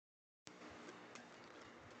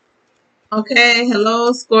Okay,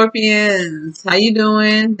 hello Scorpions. How you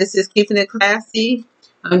doing? This is Keeping It Classy.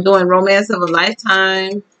 I'm doing Romance of a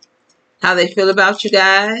Lifetime. How they feel about you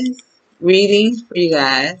guys. Reading for you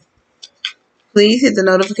guys. Please hit the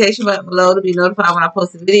notification button below to be notified when I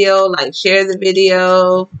post a video. Like, share the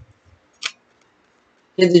video.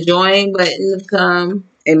 Hit the join button to become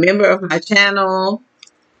a member of my channel.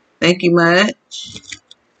 Thank you much.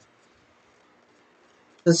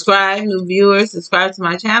 Subscribe, new viewers. Subscribe to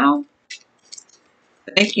my channel.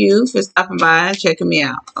 Thank you for stopping by and checking me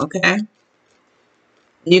out. Okay.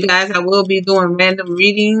 You guys, I will be doing random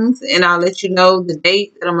readings, and I'll let you know the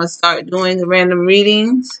date that I'm going to start doing the random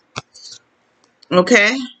readings.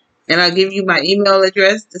 Okay? And I'll give you my email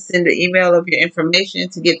address to send the email of your information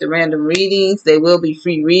to get the random readings. They will be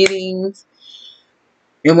free readings.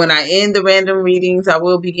 And when I end the random readings, I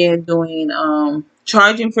will begin doing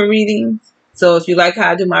charging for readings. So if you like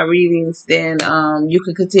how I do my readings, then you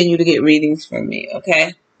can continue to get readings from me.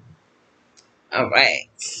 Okay? All right.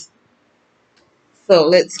 So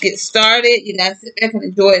let's get started. You guys sit back and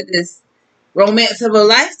enjoy this romance of a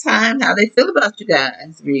lifetime. How they feel about you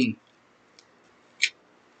guys. Read.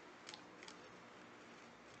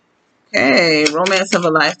 Okay. Romance of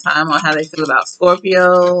a lifetime on how they feel about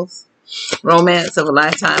Scorpios. Romance of a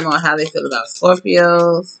lifetime on how they feel about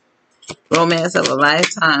Scorpios. Romance of a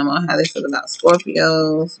lifetime on how they feel about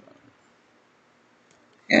Scorpios.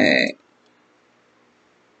 Okay.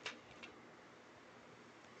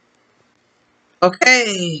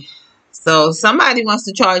 Okay. So somebody wants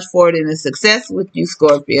to charge for it in a success with you,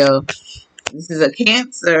 Scorpio. This is a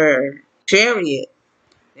Cancer Chariot.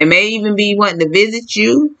 They may even be wanting to visit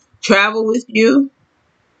you, travel with you.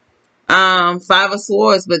 Five of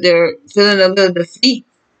Swords, but they're feeling a little defeat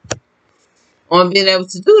on being able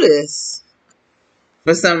to do this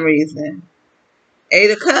for some reason. Eight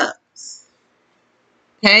of Cups.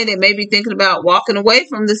 Okay, they may be thinking about walking away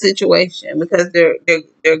from the situation because they're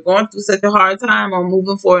going through such a hard time on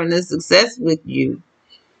moving forward in the success with you.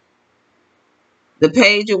 The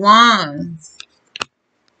Page of Wands.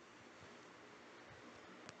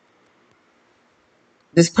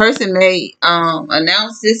 This person may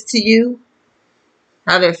announce this to you,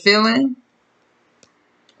 how they're feeling.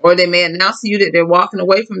 Or they may announce to you that they're walking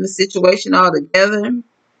away from the situation altogether.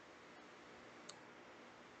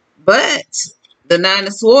 But the Nine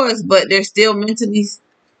of Swords, but they're still mentally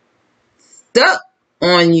stuck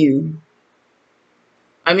on you.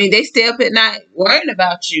 I mean, they stay up at night worrying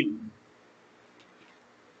about you.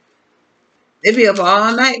 They be up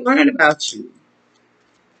all night worrying about you.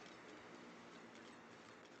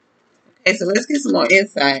 Okay, so let's get some more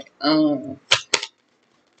insight.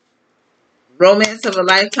 Romance of a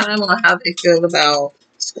lifetime on how they feel about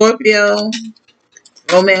Scorpio.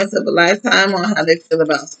 Romance of a lifetime on how they feel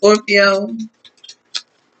about Scorpio.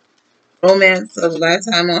 Romance of a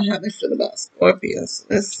lifetime on how they feel about Scorpio. So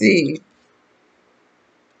let's see.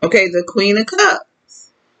 Okay, the Queen of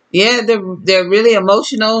Cups. Yeah, they're really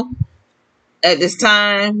emotional at this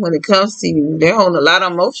time when it comes to you. They're holding a lot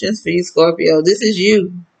of emotions for you, Scorpio. This is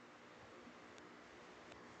you.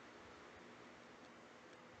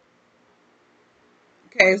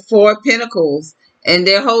 Okay, Four of Pentacles. And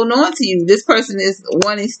they're holding on to you. This person is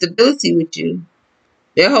wanting stability with you.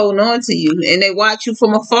 They're holding on to you. And they watch you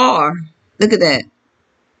from afar. Look at that.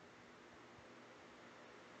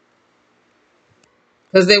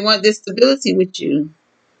 Because they want this stability with you.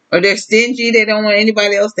 Or they're stingy. They don't want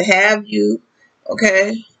anybody else to have you.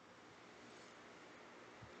 Okay.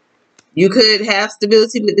 You could have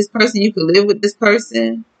stability with this person. You could live with this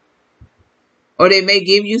person. Or they may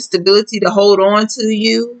give you stability to hold on to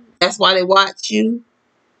you. That's why they watch you.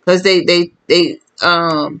 Because they take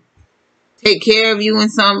care of you in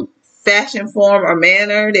some fashion, form, or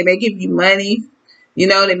manner. They may give you money. You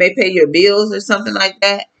know, they may pay your bills or something like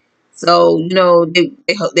that. So, you know,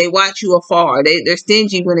 they watch you afar. They're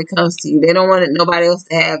stingy when it comes to you. They don't want nobody else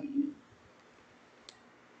to have you.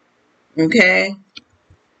 Okay?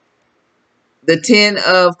 The Ten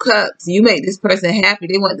of Cups. You make this person happy.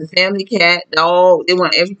 They want the family, cat, dog. They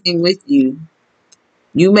want everything with you.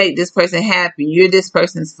 You make this person happy. You're this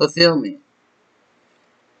person's fulfillment.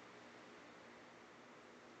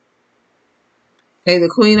 Okay, the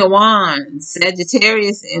Queen of Wands.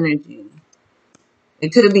 Sagittarius energy. It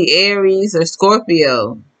could be Aries or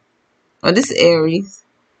Scorpio. Oh, this is Aries.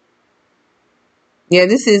 Yeah,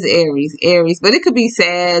 this is Aries. Aries. But it could be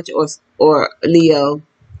Sag or Leo.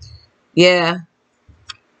 Yeah.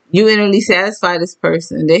 You innerly satisfy this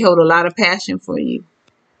person. They hold a lot of passion for you.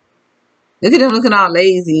 Look at them looking all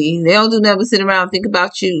lazy. They don't do nothing but sit around and think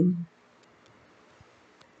about you.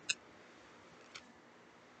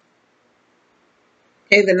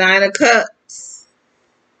 Okay, the Nine of Cups.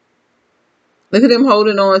 Look at them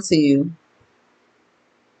holding on to you.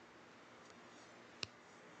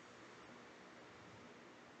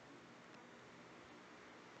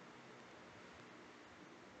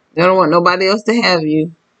 They don't want nobody else to have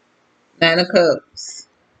you. Nine of Cups.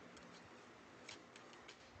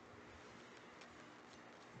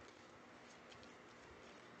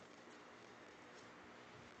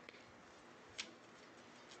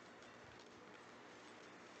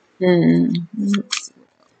 Hmm.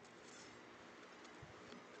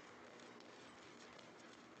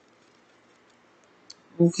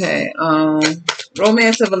 Okay.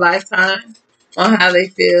 Romance of a lifetime. On how they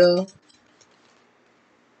feel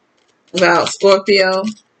about Scorpio.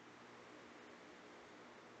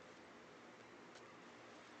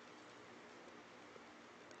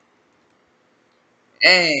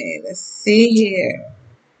 Hey, let's see here.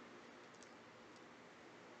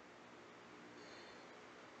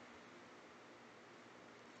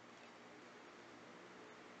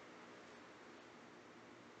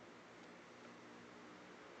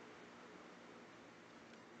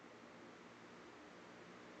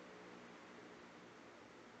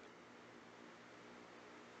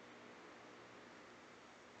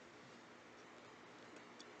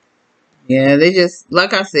 Yeah, they just,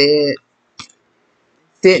 like I said,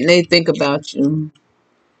 sit and they think about you.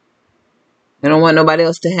 They don't want nobody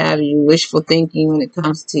else to have you. Wishful thinking when it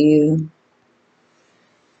comes to you.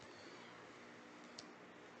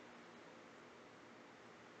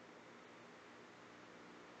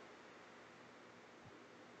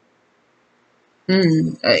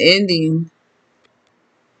 An ending.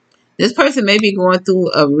 This person may be going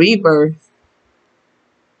through a rebirth.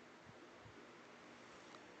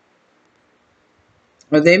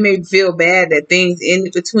 Or they may feel bad that things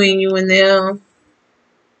ended between you and them.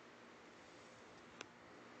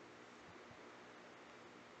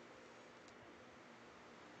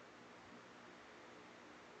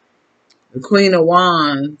 The Queen of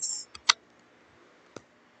Wands.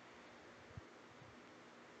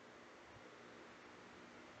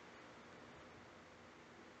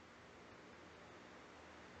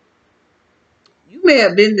 You may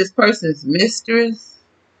have been this person's mistress.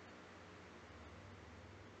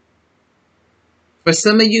 For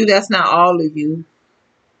some of you, that's not all of you.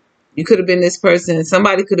 You could have been this person.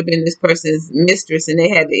 Somebody could have been this person's mistress and they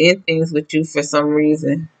had to end things with you for some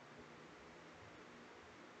reason.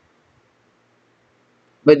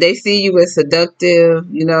 But they see you as seductive,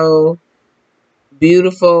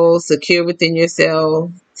 beautiful, secure within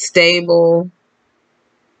yourself, stable.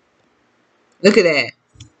 Look at that.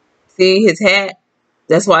 See his hat?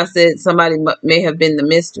 That's why I said somebody may have been the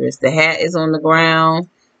mistress. The hat is on the ground,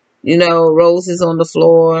 roses on the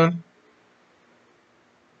floor.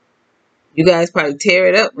 You guys probably tear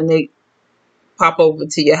it up when they pop over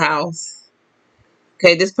to your house.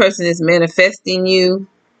 Okay, this person is manifesting you.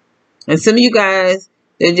 And some of you guys,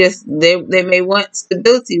 they may want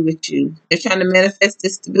stability with you. They're trying to manifest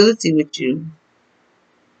this stability with you.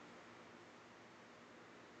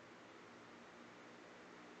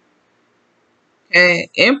 Okay,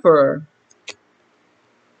 Emperor.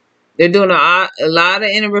 They're doing a lot of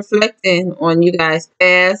inner reflecting on you guys'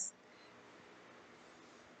 past.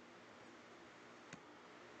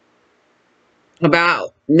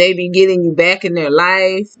 About maybe getting you back in their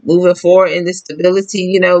life, moving forward in the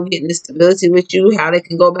stability, getting the stability with you, how they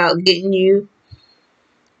can go about getting you.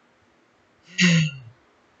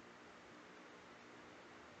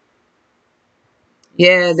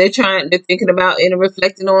 Yeah, they're thinking about and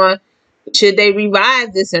reflecting on should they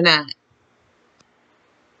revive this or not?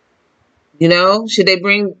 Should they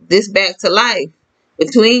bring this back to life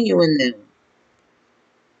between you and them?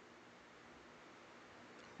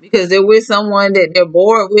 Because they're with someone that they're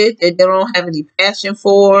bored with, that they don't have any passion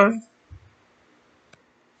for,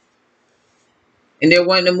 and they're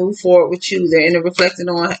wanting to move forward with you. They're in the reflecting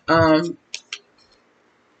on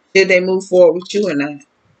should they move forward with you or not?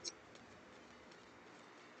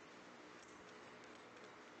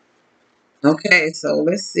 Okay, so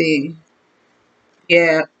let's see.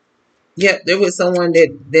 Yeah, yep, they're with someone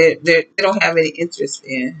that they don't have any interest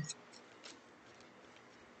in.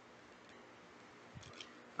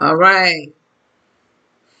 All right,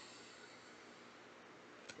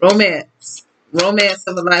 romance, romance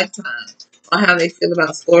of a lifetime. On how they feel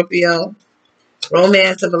about Scorpio.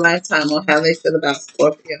 Romance of a lifetime. On how they feel about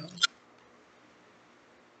Scorpio.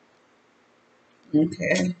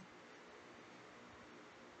 Okay.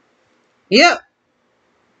 Yep.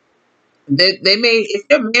 They may, if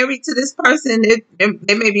they're married to this person,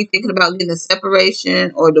 they may be thinking about getting a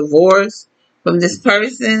separation or divorce from this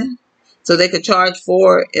person so they could charge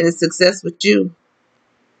for and a success with you.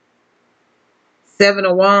 Seven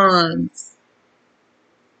of Wands.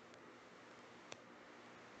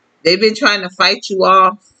 They've been trying to fight you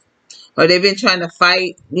off, or they've been trying to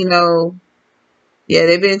fight, you know, yeah,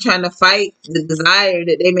 they've been trying to fight the desire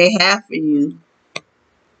that they may have for you.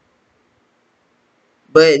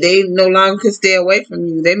 But they no longer can stay away from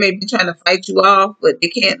you. They may be trying to fight you off, but they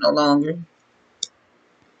can't no longer.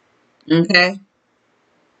 Okay?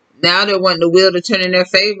 Now they're wanting the wheel to turn in their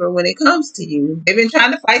favor when it comes to you. They've been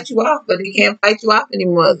trying to fight you off, but they can't fight you off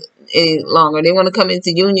anymore any longer. They want to come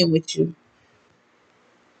into union with you.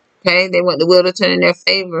 Okay? They want the wheel to turn in their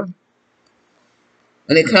favor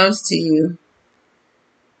when it comes to you.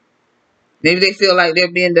 Maybe they feel like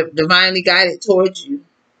they're being divinely guided towards you.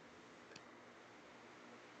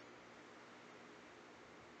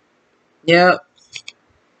 Yep.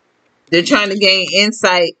 They're trying to gain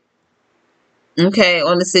insight, okay,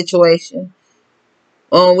 on the situation.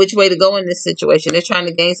 On which way to go in this situation. They're trying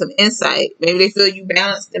to gain some insight. Maybe they feel you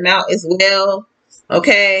balanced them out as well.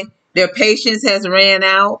 Okay. Their patience has ran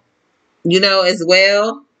out, you know, as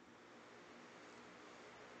well.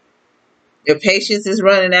 Their patience is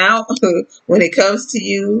running out when it comes to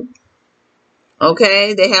you.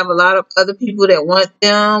 Okay. They have a lot of other people that want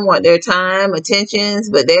them, want their time, attentions,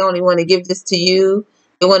 but they only want to give this to you.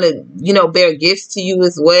 They want to, you know, bear gifts to you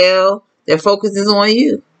as well. Their focus is on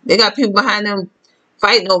you. They got people behind them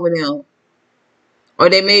fighting over them. Or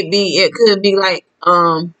they may be, it could be like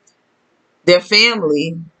their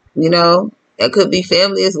family, you know. That could be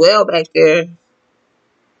family as well back there.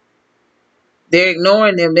 They're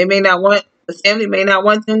ignoring them. They may not want, the family may not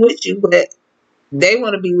want them with you, but they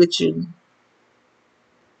want to be with you.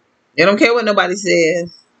 They don't care what nobody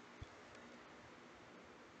says.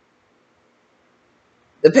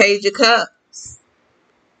 The Page of Cups.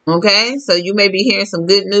 Okay, so you may be hearing some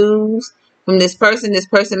good news from this person. This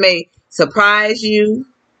person may surprise you.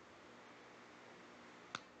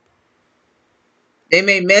 They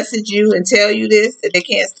may message you and tell you this, that they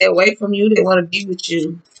can't stay away from you. They want to be with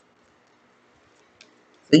you.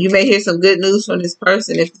 So you may hear some good news from this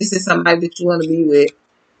person if this is somebody that you want to be with.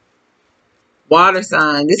 Water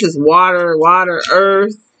sign. This is water,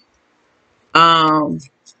 earth,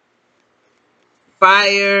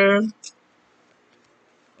 fire.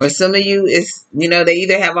 Or some of you is, you know, they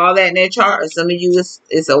either have all that in their chart, or some of you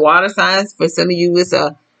it's a water sign. For some of you it's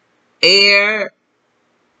a air,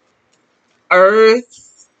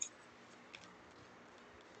 earth,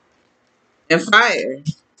 and fire.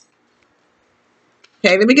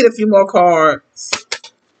 Okay, let me get a few more cards.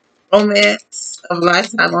 Romance of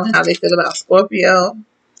lifetime on how they feel about Scorpio.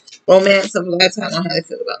 Romance of lifetime on how they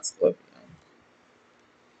feel about Scorpio.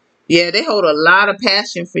 Yeah, they hold a lot of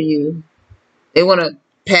passion for you. They want a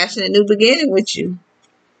passionate new beginning with you.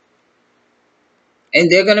 And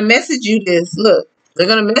they're going to message you this. Look, they're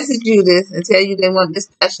going to message you this and tell you they want this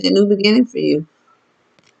passionate new beginning for you.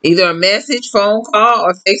 Either a message, phone call,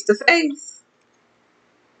 or face-to-face.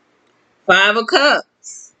 Five of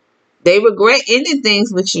Cups. They regret ending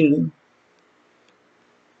things with you.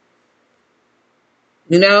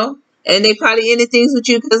 You know? And they probably ended things with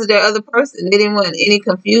you because of their other person. They didn't want any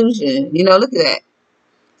confusion. You know, look at that.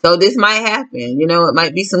 So this might happen. You know, it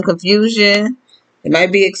might be some confusion. It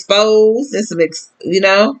might be exposed and some, you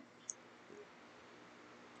know.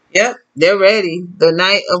 Yep, they're ready. The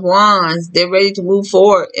Knight of Wands. They're ready to move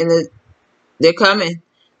forward. And they're coming.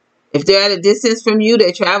 If they're at a distance from you,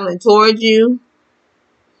 they're traveling towards you.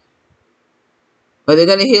 Or they're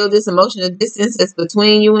going to heal this emotional distance that's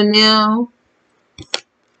between you and them.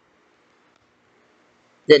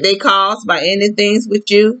 That they caused by ending things with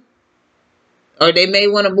you. Or they may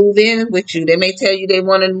want to move in with you. They may tell you they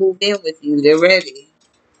want to move in with you. They're ready.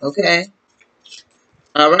 Okay.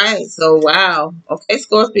 All right. So, wow. Okay,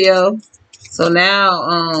 Scorpio. So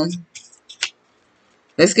now,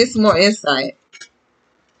 let's get some more insight.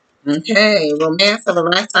 Okay. Romance of a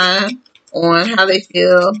lifetime on how they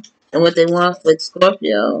feel and what they want with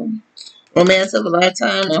Scorpio. Romance of a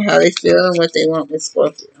lifetime on how they feel and what they want with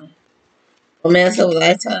Scorpio. Romance of a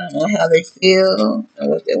lifetime on how they feel and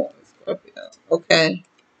what they want with Scorpio. Okay.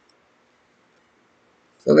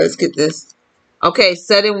 So let's get this. Okay,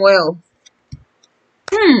 sudden wealth.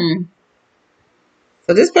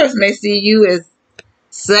 So this person may see you as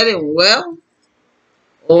sudden wealth,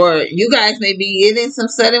 or you guys may be getting some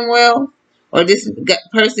sudden wealth, or this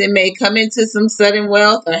person may come into some sudden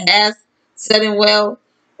wealth or has sudden wealth,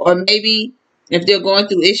 or maybe if they're going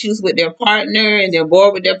through issues with their partner and they're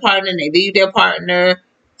bored with their partner and they leave their partner,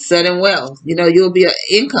 sudden wealth. You know, you'll be an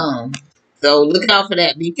income. So look out for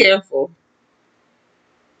that. Be careful.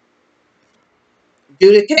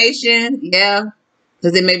 Adjudication, yeah,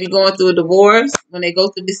 because they may be going through a divorce when they go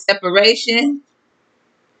through this separation.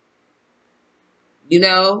 You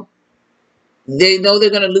know, they know they're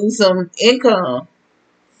going to lose some income.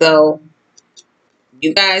 So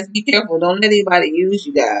you guys be careful. Don't let anybody use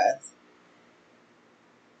you guys.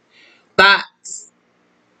 Thoughts.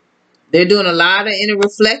 They're doing a lot of inner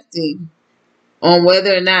reflecting on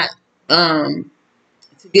whether or not to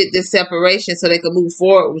get this separation so they can move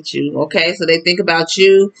forward with you. Okay, so they think about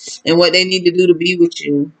you and what they need to do to be with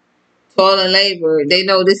you. Toil and labor. They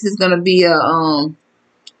know this is gonna be a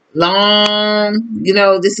long. You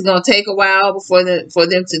know, this is gonna take a while for them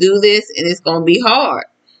to do this, and it's gonna be hard.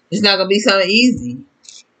 It's not gonna be something easy.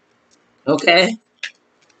 Okay, it's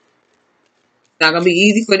not gonna be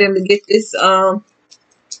easy for them to get this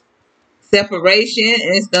separation,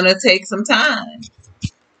 and it's gonna take some time.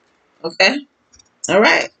 Okay, all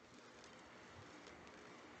right.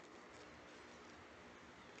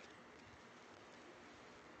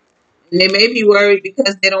 And they may be worried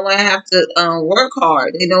because they don't want to have to work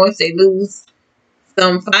hard. They know if they lose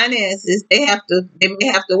some finances, they may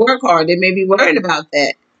have to work hard. They may be worried about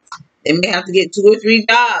that. They may have to get 2 or 3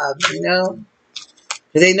 jobs, you know,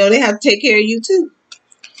 because they know they have to take care of you too.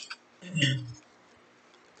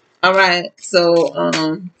 All right,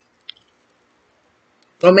 so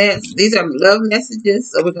romance. These are love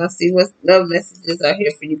messages, so we're gonna see what love messages are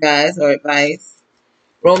here for you guys or advice.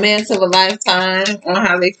 Romance of a lifetime on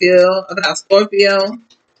how they feel about Scorpio.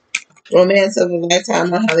 Romance of a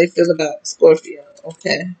lifetime on how they feel about Scorpio.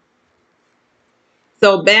 Okay.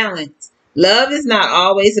 So balance. Love is not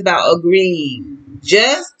always about agreeing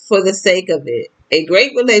just for the sake of it. A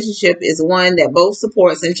great relationship is one that both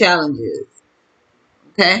supports and challenges.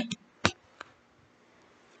 Okay?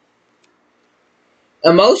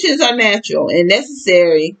 Emotions are natural and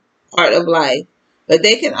necessary part of life, but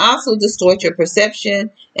they can also distort your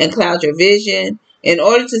perception and cloud your vision. In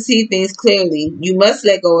order to see things clearly, you must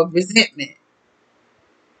let go of resentment.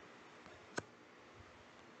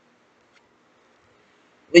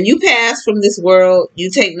 When you pass from this world, you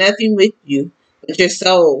take nothing with you but your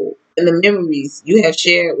soul and the memories you have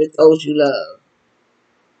shared with those you love.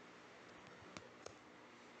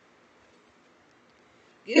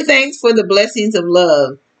 Give thanks for the blessings of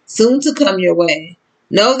love soon to come your way.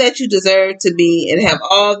 Know that you deserve to be and have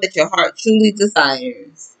all that your heart truly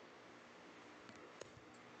desires.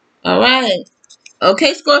 All right.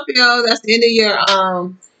 Okay, Scorpio, that's the end of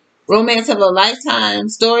your romance of a lifetime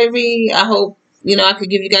story read. I hope, I could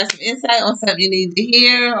give you guys some insight on something you need to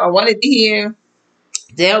hear or wanted to hear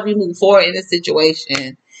to help you move forward in a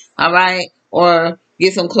situation. All right. Or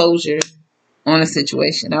get some closure on a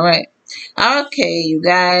situation. All right. Okay, you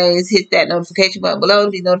guys, hit that notification button below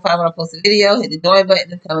to be notified when I post a video. Hit the join button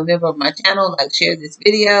to become a member of my channel. Like, share this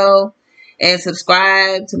video, and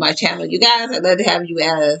subscribe to my channel. You guys, I'd love to have you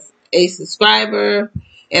as a subscriber.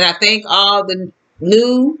 And I thank all the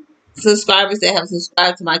new subscribers that have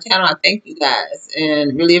subscribed to my channel. I thank you guys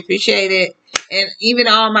and really appreciate it. And even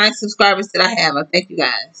all my subscribers that I have, I thank you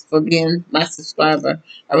guys for being my subscriber.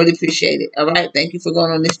 I really appreciate it. All right. Thank you for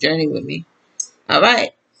going on this journey with me. All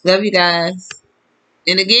right. Love you guys.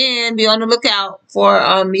 And again, be on the lookout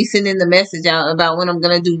for me sending the message out about when I'm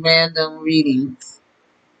going to do random readings.